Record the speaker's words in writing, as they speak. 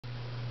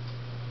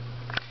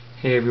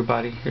Hey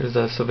everybody, here's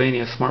the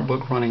Sylvania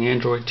Smartbook running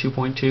Android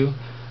 2.2.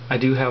 I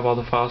do have all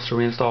the files to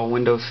reinstall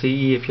Windows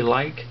CE if you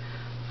like.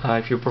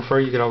 If you prefer,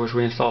 you could always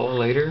reinstall it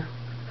later.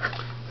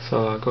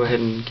 So go ahead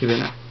and give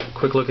it a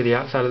quick look at the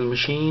outside of the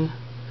machine.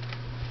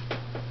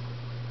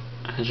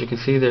 As you can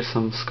see, there's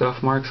some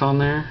scuff marks on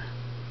there.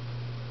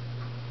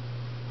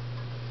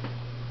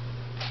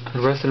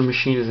 The rest of the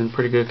machine is in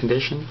pretty good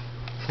condition,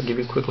 so I'll give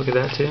you a quick look at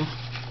that too.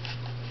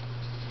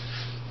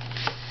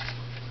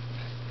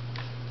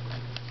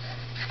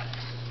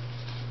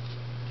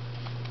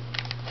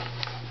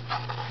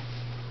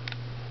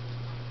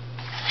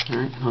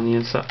 Alright, on the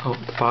inside,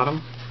 at the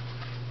bottom.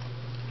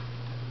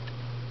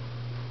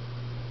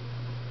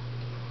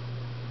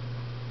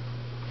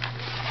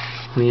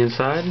 On the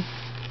inside,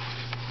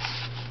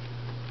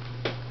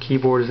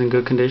 keyboard is in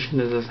good condition,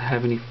 it doesn't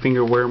have any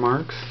finger wear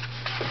marks.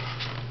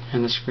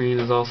 And the screen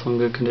is also in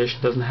good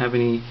condition, doesn't have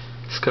any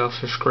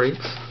scuffs or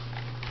scrapes.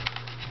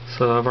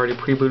 So I've already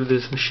pre-booted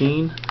this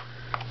machine.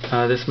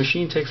 This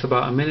machine takes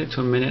about a minute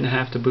to a minute and a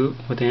half to boot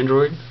with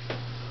Android.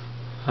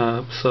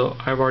 So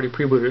I've already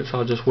pre-booted it, so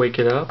I'll just wake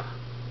it up.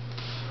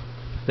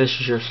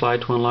 This is your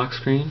slide to unlock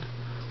screen.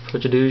 So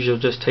what you do is you'll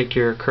just take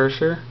your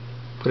cursor,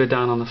 put it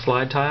down on the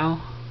slide tile,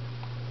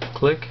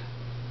 click,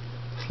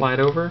 slide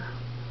over,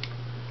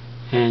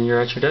 and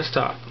you're at your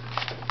desktop.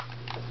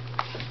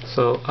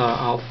 So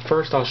I'll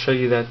show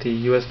you that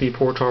the USB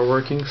ports are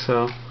working.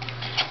 So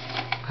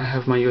I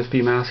have my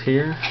USB mouse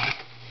here.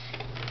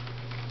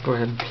 Go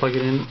ahead and plug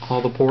it in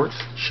all the ports,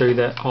 show you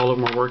that all of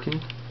them are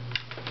working.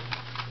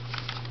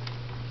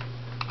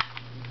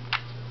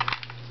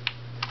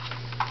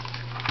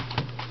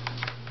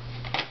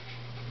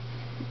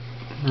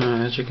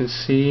 As you can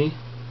see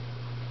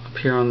up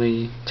here on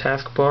the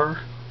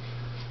taskbar,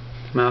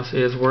 the mouse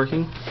is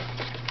working.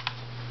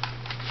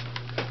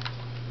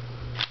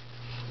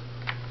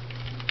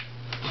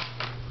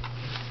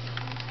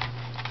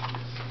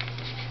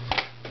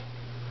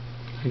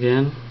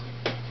 Again,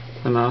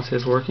 the mouse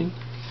is working.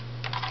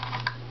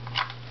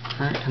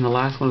 Alright, and the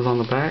last one is on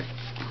the back.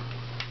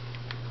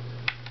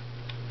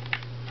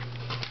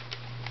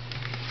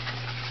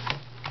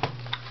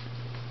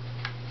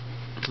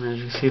 As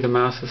you see, the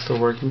mouse is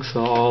still working, so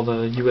all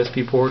the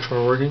USB ports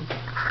are working.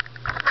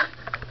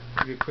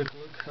 Give you a quick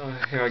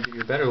look. Here, I'll give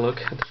you a better look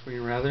at the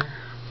screen rather.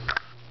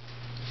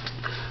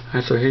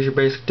 Alright, so here's your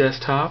basic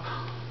desktop.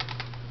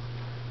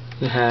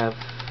 You have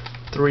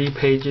 3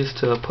 pages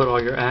to put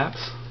all your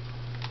apps.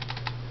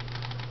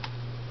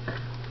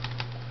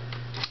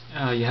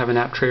 You have an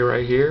app tray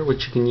right here,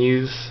 which you can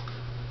use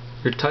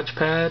your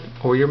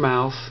touchpad or your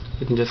mouse.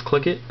 You can just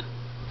click it.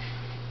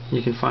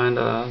 You can find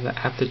the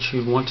app that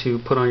you want to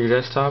put on your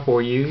desktop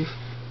or use.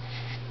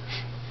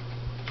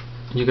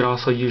 You can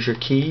also use your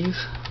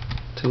keys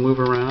to move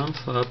around,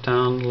 so up,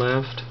 down,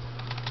 left,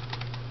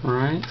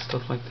 right,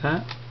 stuff like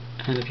that.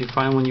 And if you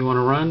find one you want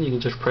to run, you can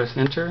just press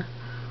enter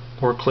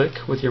or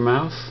click with your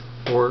mouse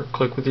or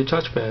click with your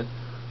touchpad.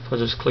 So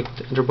just click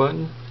the enter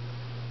button.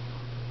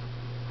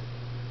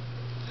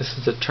 This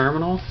is the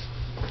terminal.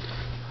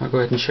 I'll go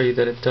ahead and show you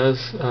that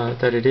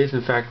it is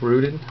in fact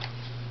rooted.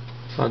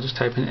 So I'll just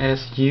type in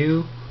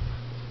SU,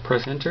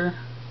 press enter,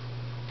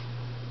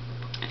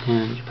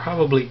 and you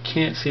probably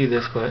can't see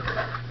this, but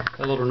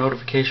that little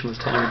notification was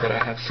telling me that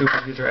I have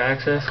super user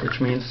access,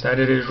 which means that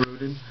it is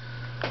rooted.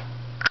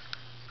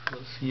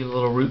 You'll see a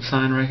little root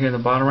sign right here in the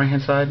bottom right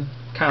hand side.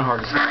 Kind of hard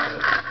to see that.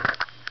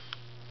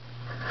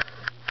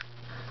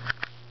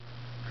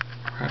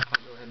 Alright,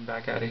 I'll go ahead and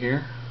back out of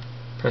here.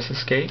 Press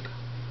escape.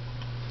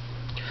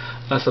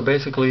 So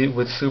basically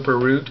with super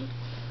root,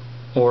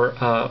 or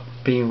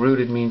being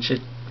rooted, means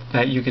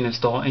that you can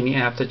install any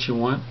app that you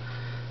want.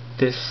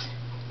 This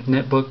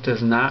netbook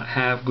does not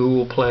have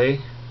Google Play,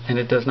 and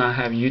it does not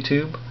have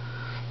YouTube.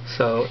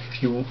 So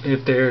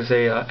if there's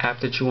a app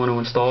that you want to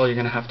install, you're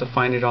going to have to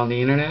find it on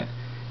the internet.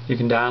 You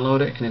can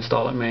download it and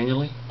install it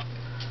manually.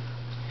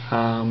 Go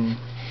ahead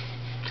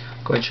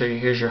and show you.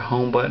 Here's your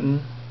home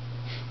button.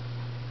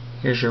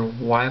 Here's your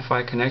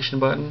Wi-Fi connection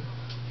button,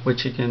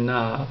 which you can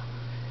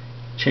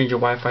change your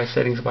Wi-Fi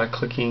settings by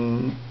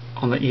clicking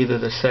on either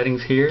the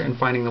settings here and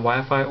finding the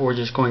Wi-Fi, or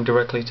just going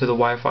directly to the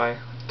Wi-Fi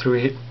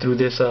through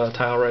this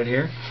tile right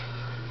here.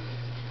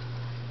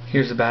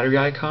 Here's the battery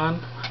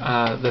icon.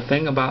 The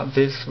thing about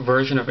this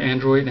version of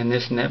Android and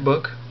this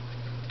netbook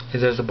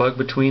is there's a bug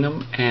between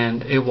them,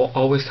 and it will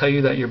always tell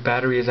you that your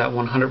battery is at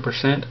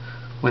 100%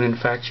 when in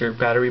fact your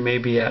battery may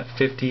be at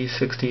 50,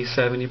 60,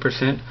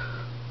 70%.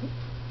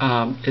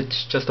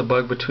 It's just a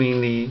bug between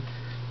the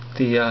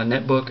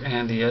netbook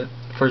and the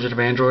version of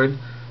Android.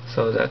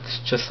 So that's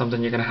just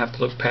something you're going to have to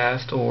look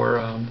past, or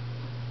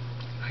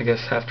I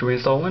guess have to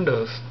reinstall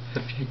Windows.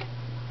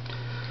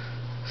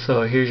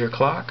 So here's your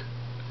clock.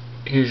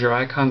 Here's your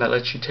icon that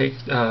lets you take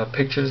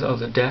pictures of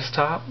the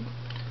desktop.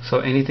 So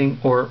anything,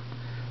 or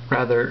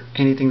rather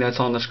anything that's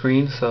on the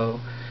screen. So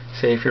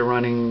say if you're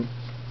running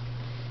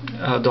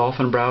a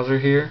Dolphin browser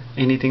here,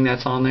 anything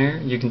that's on there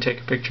you can take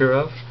a picture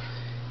of.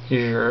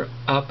 Here's your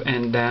up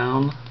and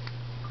down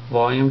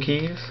volume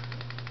keys.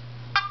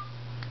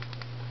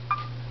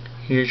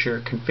 Here's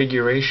your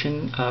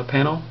configuration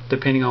panel.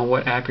 Depending on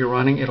what app you're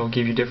running, it'll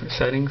give you different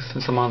settings.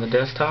 Since I'm on the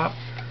desktop,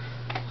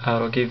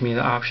 it'll give me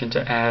the option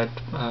to add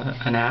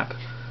an app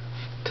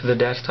to the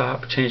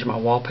desktop, change my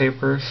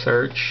wallpaper,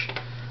 search,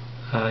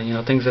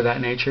 things of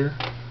that nature.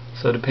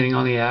 So depending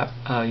on the app,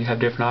 you have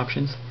different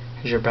options.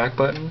 Here's your back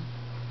button.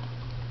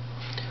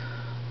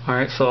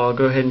 Alright, so I'll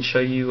go ahead and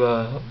show you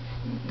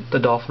the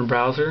Dolphin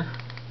browser.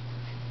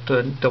 Go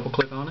ahead and double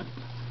click on it.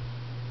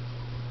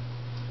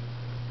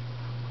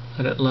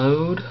 Let it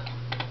load.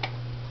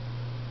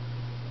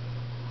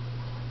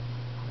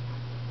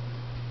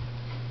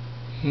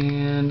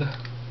 And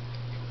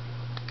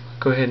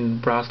go ahead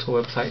and browse to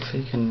a website so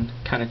you can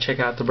kind of check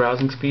out the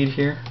browsing speed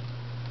here.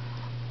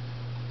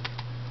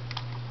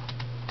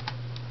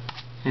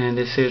 And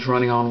this is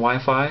running on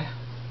Wi-Fi.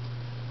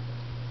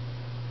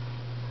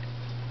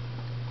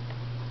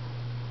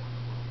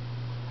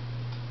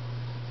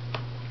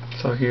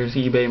 So here's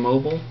eBay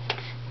Mobile.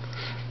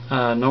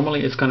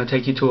 Normally it's going to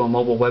take you to a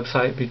mobile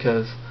website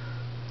because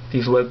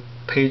these web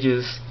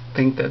pages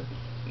think that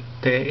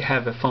they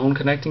have a phone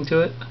connecting to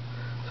it,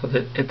 so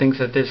that it thinks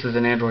that this is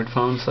an Android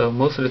phone. So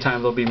most of the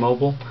time they'll be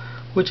mobile,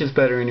 which is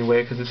better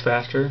anyway because it's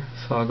faster.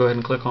 So I'll go ahead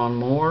and click on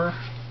more.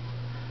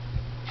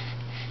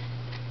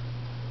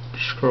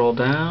 Scroll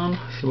down,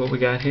 see what we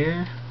got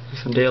here.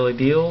 There's some daily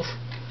deals.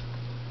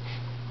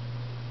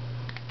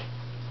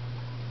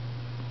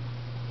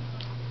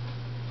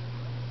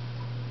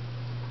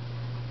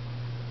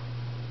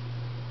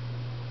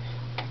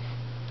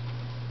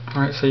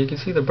 Alright, so you can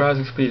see the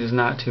browsing speed is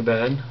not too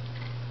bad.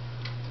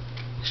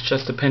 It's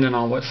just dependent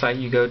on what site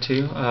you go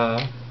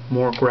to.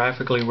 More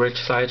graphically rich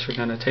sites are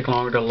going to take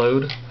longer to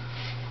load.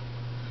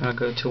 I'll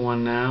go to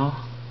one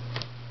now,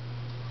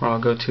 or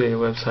I'll go to a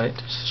website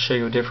to show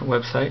you a different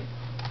website.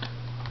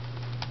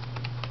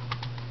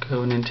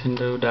 Go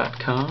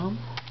Nintendo.com.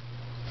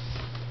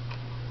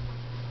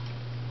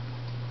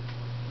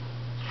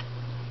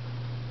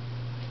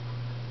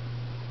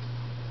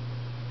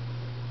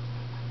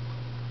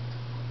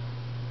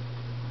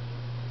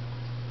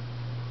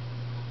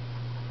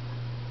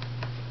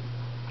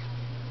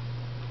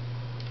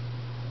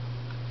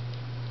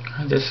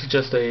 This is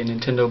just a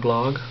Nintendo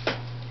blog.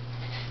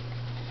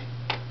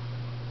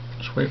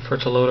 Just wait for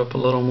it to load up a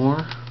little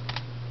more.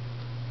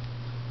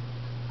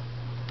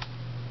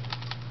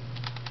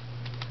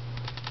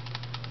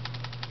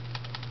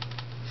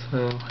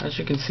 So as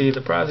you can see,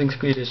 the browsing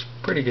speed is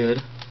pretty good.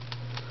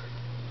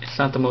 It's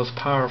not the most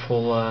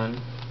powerful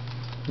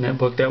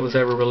netbook that was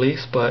ever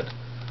released, but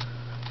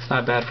it's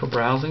not bad for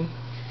browsing.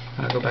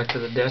 I'll go back to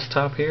the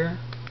desktop here.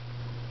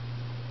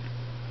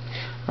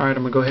 Alright,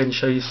 I'm going to go ahead and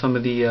show you some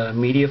of the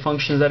media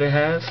functions that it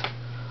has.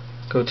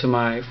 Go to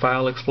my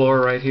File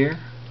Explorer right here.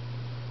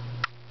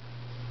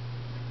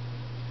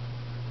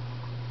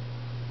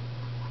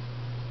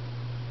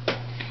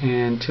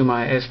 And to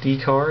my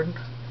SD card,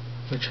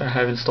 which I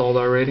have installed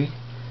already.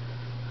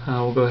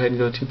 We'll go ahead and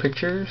go to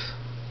Pictures.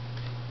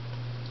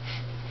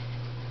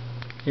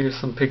 Here's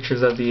some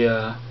pictures of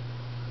the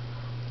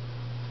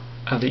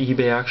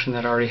eBay auction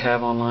that I already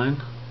have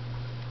online.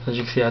 As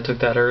you can see, I took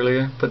that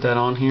earlier, put that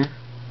on here.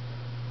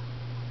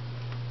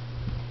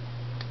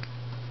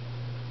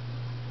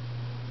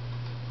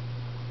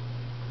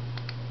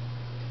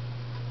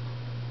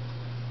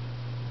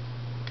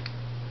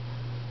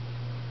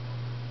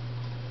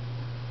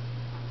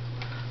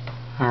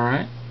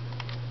 Alright,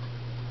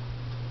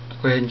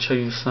 go ahead and show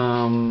you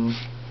some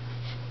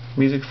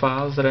music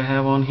files that I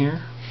have on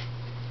here.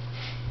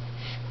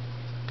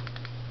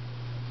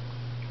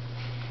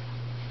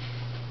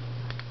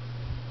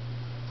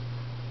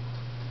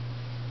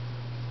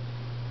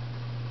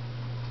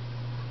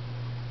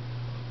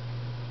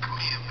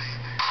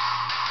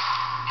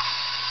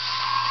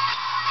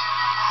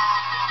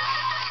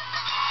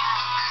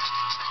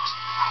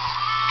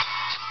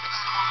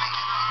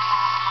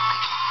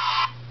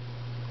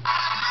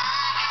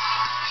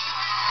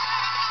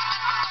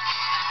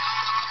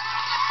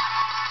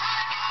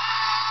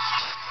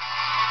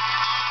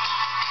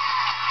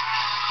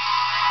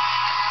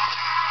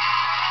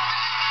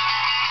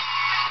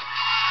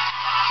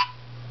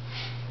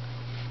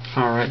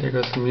 Alright, there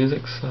goes some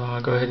music, so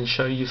I'll go ahead and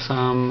show you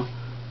some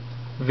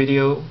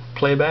video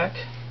playback.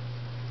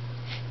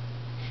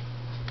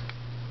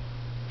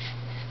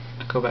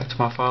 I'll go back to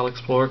my File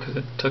Explorer because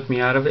it took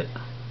me out of it.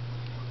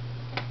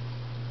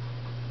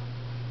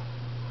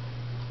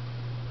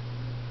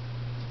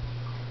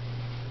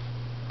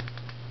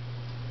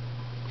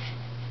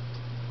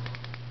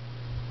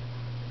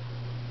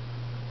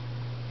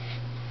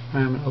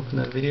 I'm going to open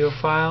that video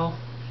file.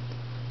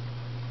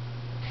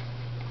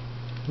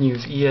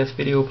 Use ES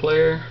Video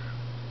Player.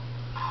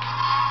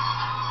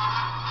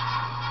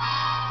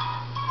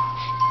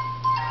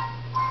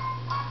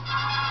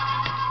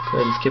 Go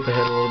ahead and skip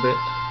ahead a little bit.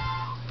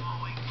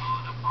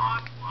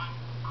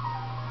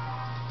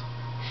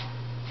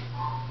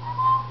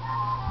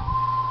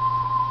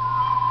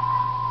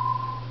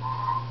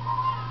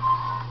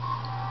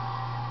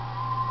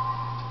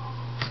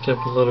 Skip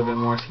a little bit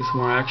more, see some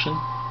more action.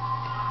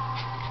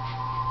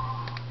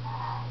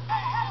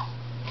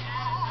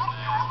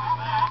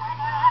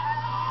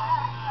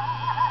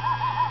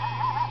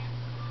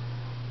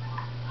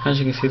 As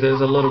you can see,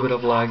 there's a little bit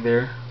of lag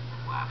there.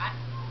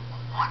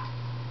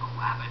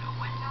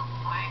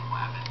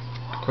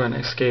 Go ahead and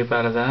escape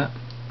out of that.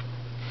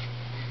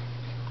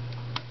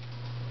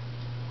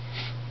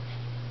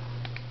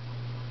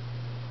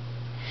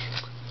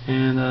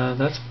 And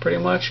that's pretty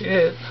much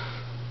it.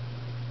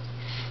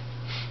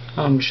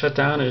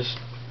 Shutdown is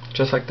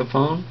just like the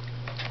phone.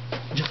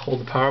 Just hold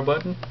the power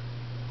button,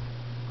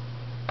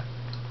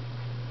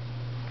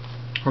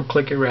 or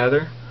click it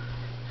rather,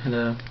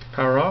 and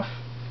power off.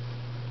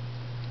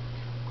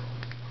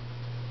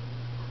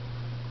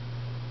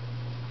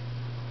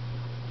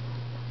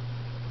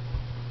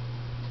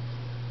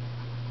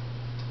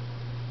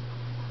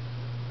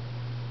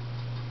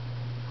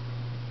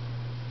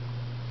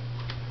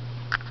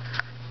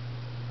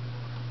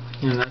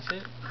 And that's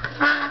it.